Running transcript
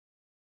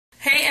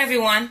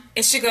everyone,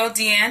 it's your girl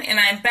Deanne, and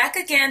I'm back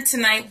again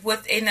tonight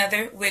with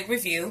another wig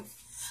review.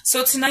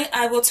 So tonight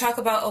I will talk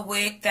about a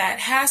wig that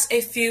has a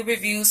few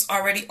reviews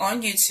already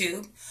on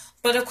YouTube,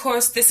 but of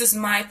course this is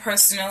my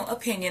personal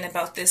opinion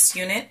about this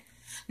unit.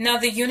 Now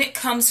the unit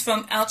comes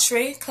from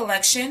Outre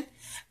collection,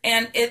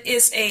 and it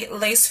is a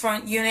lace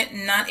front unit,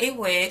 not a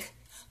wig.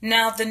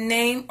 Now the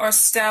name or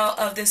style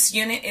of this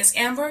unit is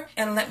Amber,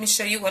 and let me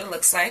show you what it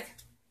looks like.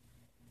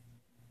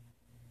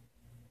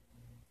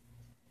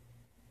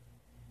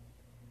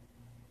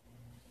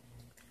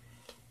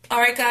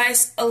 Alright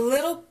guys, a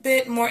little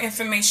bit more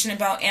information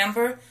about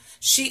Amber.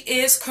 She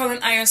is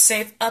curling iron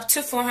safe up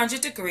to 400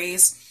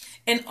 degrees,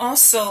 and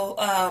also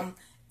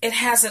it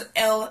has an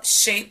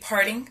L-shaped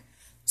parting,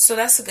 so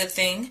that's a good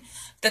thing.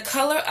 The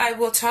color I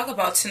will talk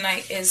about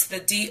tonight is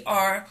the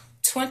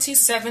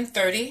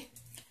DR2730,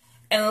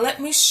 and let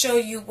me show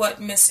you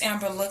what Miss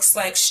Amber looks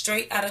like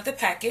straight out of the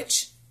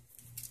package.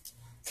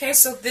 Okay,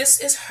 so this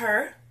is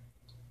her.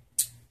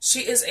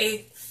 She is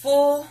a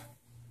full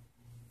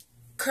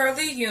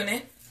curly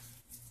unit.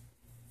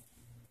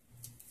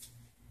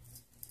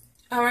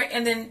 Alright,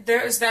 and then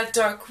there is that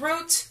dark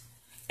root,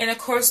 and of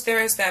course there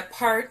is that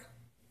part.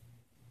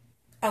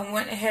 I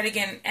went ahead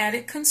again and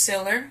added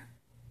concealer.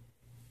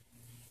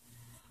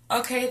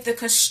 Okay, the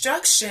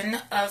construction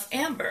of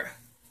Amber.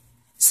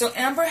 So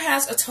Amber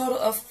has a total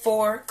of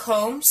 4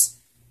 combs.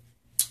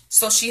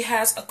 So she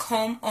has a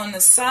comb on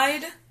the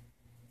side.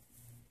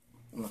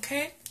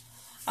 Okay.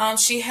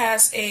 She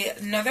has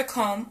another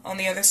comb on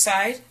the other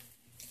side.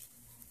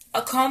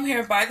 A comb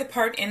here by the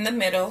part in the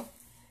middle.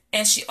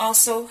 And she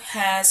also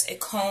has a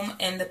comb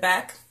in the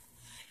back.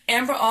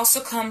 Amber also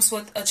comes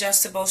with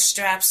adjustable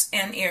straps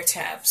and ear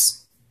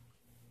tabs.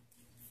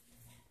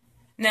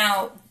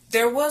 Now,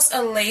 there was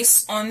a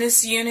lace on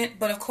this unit,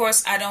 but of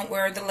course I don't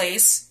wear the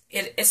lace.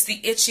 It's the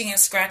itchy and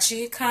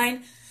scratchy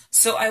kind,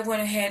 so I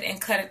went ahead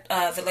and cut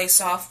the lace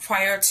off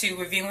prior to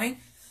reviewing.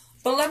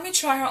 But let me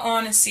try her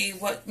on and see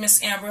what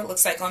Miss Amber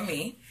looks like on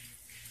me.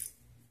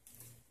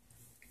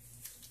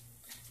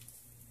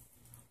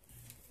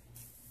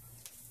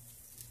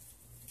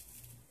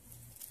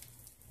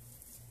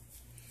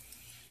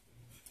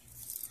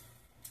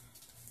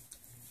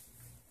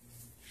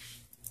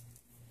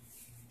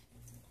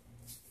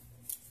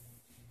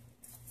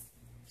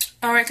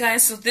 Alright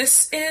guys, so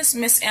this is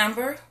Miss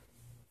Amber,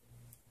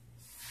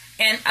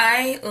 and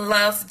I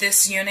love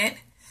this unit.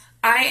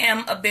 I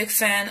am a big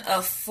fan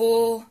of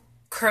full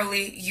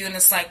curly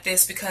units like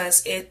this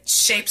because it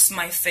shapes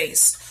my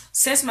face.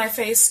 Since my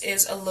face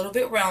is a little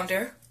bit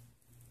rounder,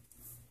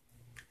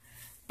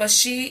 but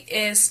she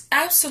is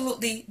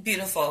absolutely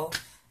beautiful.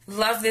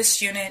 Love this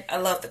unit. I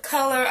love the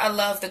color. I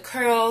love the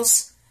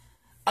curls.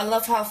 I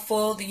love how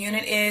full the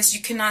unit is.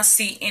 You cannot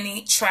see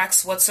any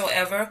tracks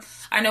whatsoever.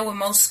 I know with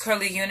most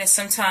curly units,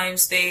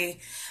 sometimes the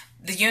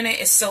unit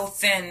is so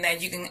thin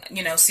that you can,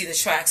 see the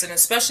tracks, and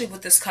especially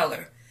with this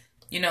color.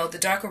 The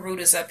darker root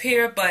is up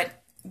here,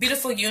 but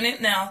beautiful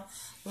unit. Now,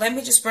 let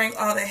me just bring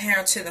all the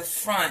hair to the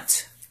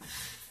front.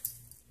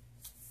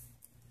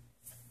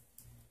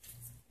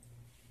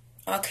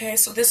 Okay,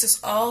 so this is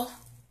all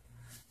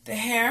the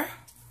hair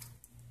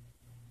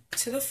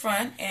to the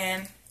front,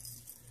 and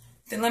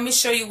then let me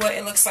show you what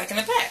it looks like in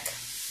the back.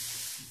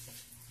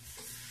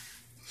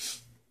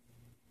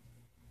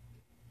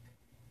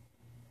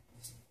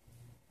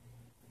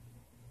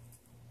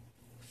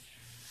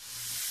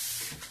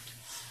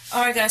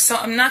 Alright guys, so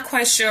I'm not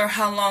quite sure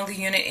how long the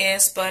unit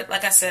is, but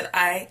like I said,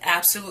 I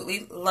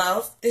absolutely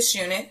love this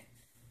unit.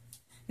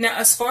 Now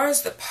as far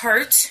as the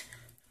part,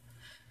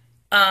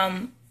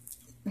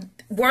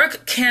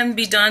 work can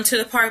be done to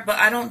the part, but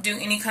I don't do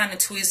any kind of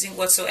tweezing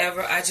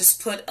whatsoever. I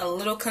just put a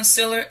little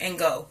concealer and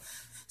go.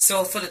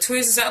 So for the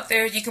tweezers out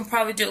there, you can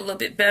probably do a little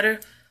bit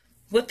better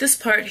with this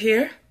part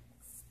here.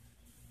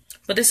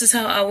 But this is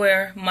how I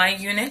wear my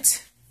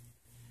unit.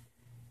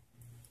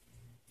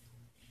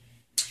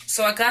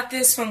 So I got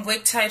this from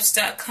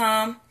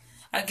wigtypes.com.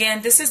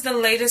 Again, this is the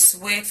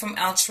latest wig from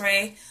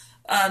Outre.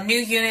 New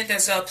unit.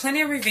 There's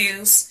plenty of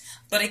reviews.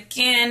 But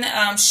again,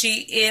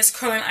 she is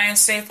curling iron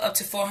safe up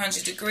to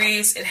 400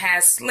 degrees. It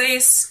has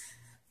lace.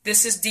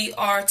 This is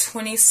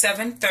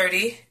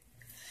DR2730.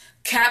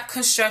 Cap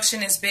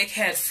construction is big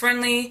head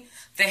friendly.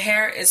 The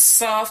hair is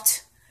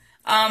soft.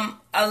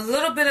 A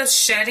little bit of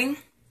shedding.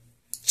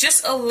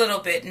 Just a little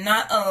bit,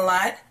 not a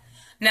lot.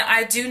 Now,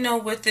 I do know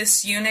with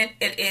this unit,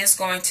 it is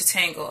going to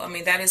tangle. I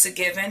mean, that is a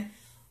given.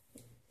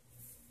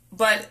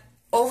 But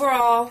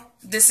overall,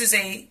 this is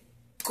a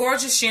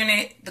gorgeous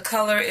unit. The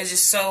color is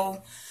just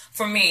so,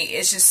 for me,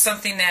 it's just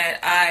something that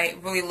I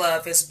really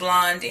love. It's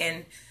blonde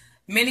in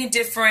many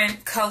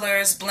different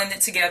colors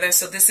blended together.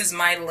 So this is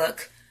my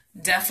look,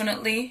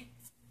 definitely.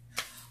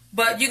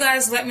 But you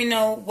guys let me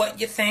know what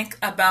you think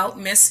about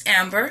Miss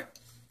Amber.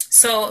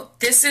 So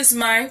this is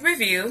my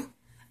review.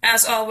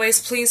 As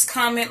always, please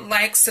comment,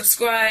 like,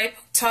 subscribe,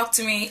 talk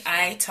to me.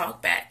 I talk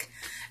back.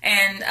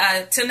 And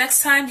till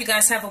next time, you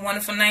guys have a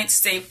wonderful night.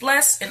 Stay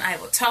blessed, and I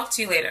will talk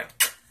to you later.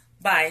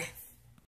 Bye.